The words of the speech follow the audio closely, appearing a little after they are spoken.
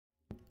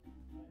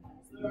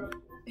Is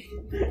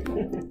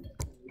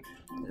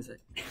it?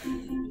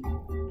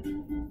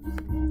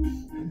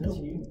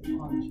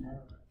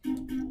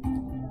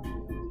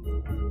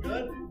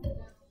 Good?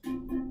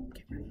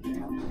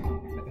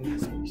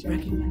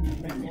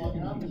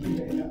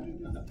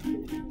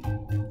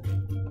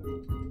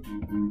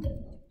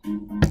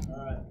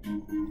 Alright.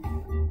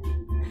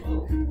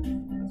 Whoa,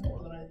 that's more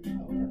than I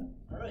thought.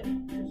 Alright.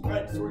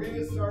 Alright, so we're gonna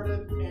get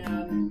started,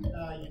 and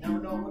you never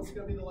know what's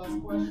gonna be the last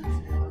question, so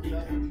you want to do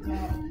that at the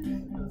top,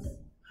 because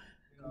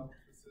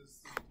this is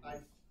high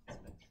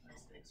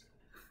stakes.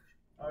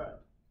 Alright.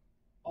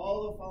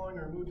 All the following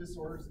are mood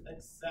disorders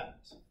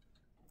except.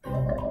 You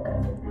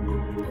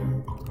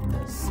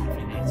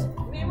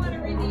may want to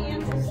read the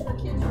answers for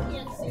kids who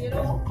can't see it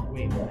all.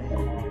 Wait.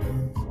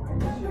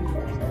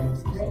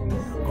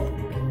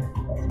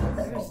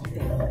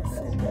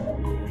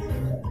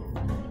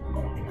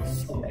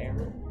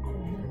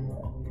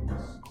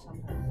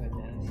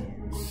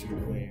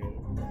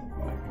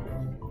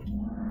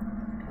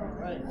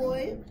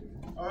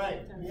 All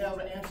right. We have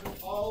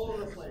answers all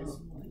over the place.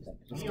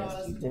 Be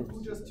honest,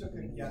 who just took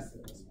a guess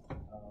at this one?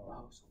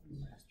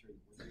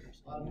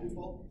 A lot of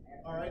people.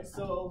 All right.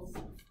 So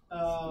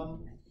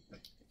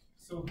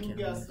who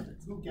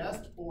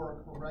guessed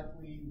or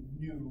correctly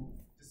knew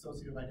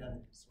dissociative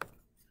identity disorder?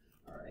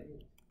 All right.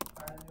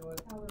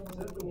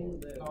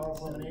 Power of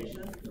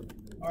elimination.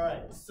 All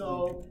right.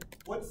 So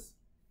what's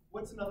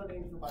another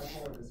name for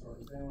bipolar disorder?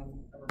 Has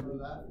anyone ever heard of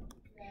that?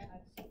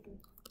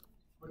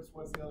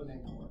 What's the other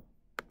name for it?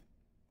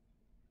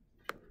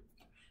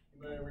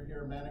 Anybody ever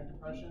hear manic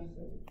depression?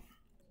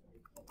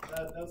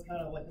 That's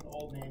kind of like an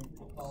old name.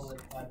 People call it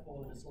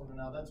bipolar disorder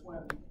now. That's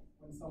when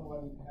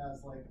someone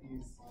has like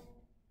these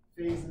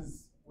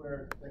phases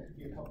where that could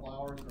be a couple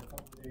hours or a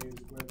couple of days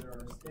where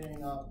they're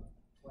staying up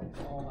like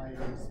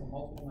all-nighters, so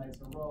multiple nights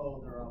in a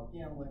row. They're out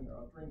gambling, they're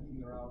out drinking,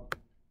 they're out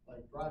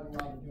like driving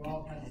around and doing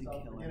all kinds of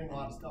stuff. They're getting a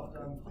lot of stuff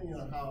done, cleaning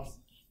their house,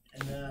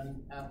 and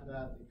then after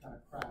that they kind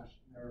of crash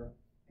and they're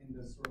in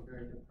this sort of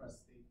very depressed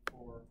state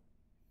for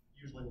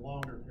usually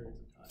longer periods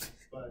of time,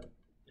 but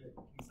it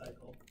can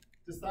cycle.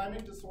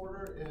 Dysthymic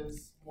disorder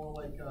is more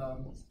like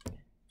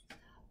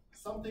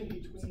something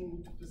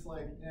between just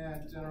like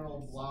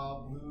general blah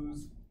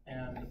blues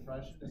and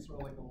depression. It's sort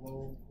of like a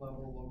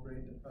low-level,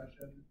 low-grade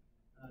depression,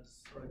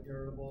 just sort of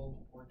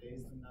irritable, more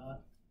days than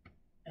not.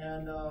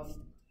 And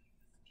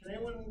can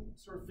anyone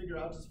sort of figure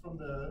out just from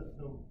the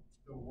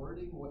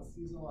wording what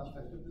seasonal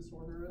affective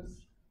disorder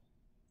is?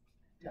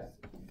 Yes.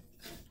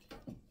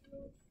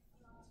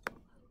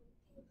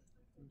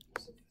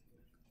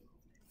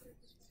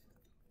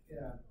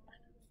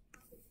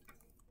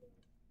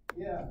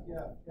 Yeah.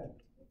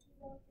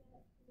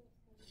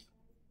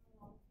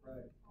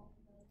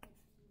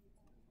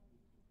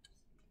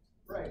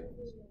 Right.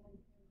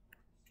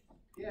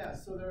 Yeah,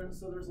 so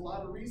there's a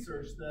lot of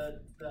research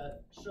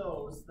that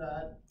shows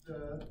that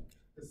the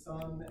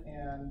sun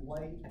and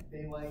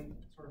daylight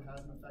sort of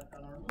has an effect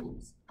on our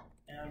moods.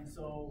 And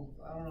so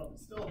I don't know if it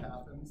still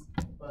happens,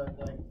 but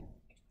like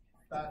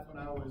back when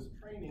I was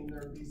training,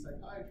 there would be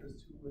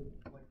psychiatrists who would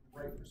like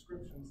write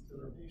prescriptions to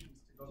their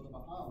patients to go to the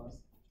Bahamas.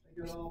 They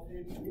get it all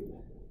paid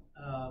for.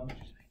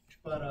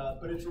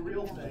 But it's a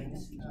real thing.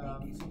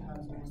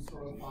 Sometimes we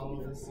sort of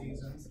follow the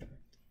seasons.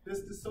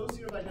 This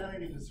dissociative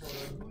identity disorder,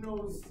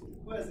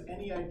 who has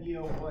any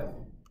idea what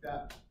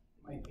that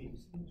might be?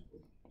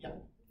 Yeah.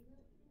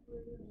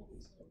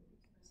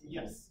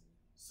 Yes.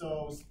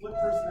 So split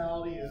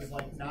personality is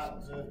like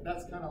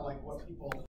that's kind of like what people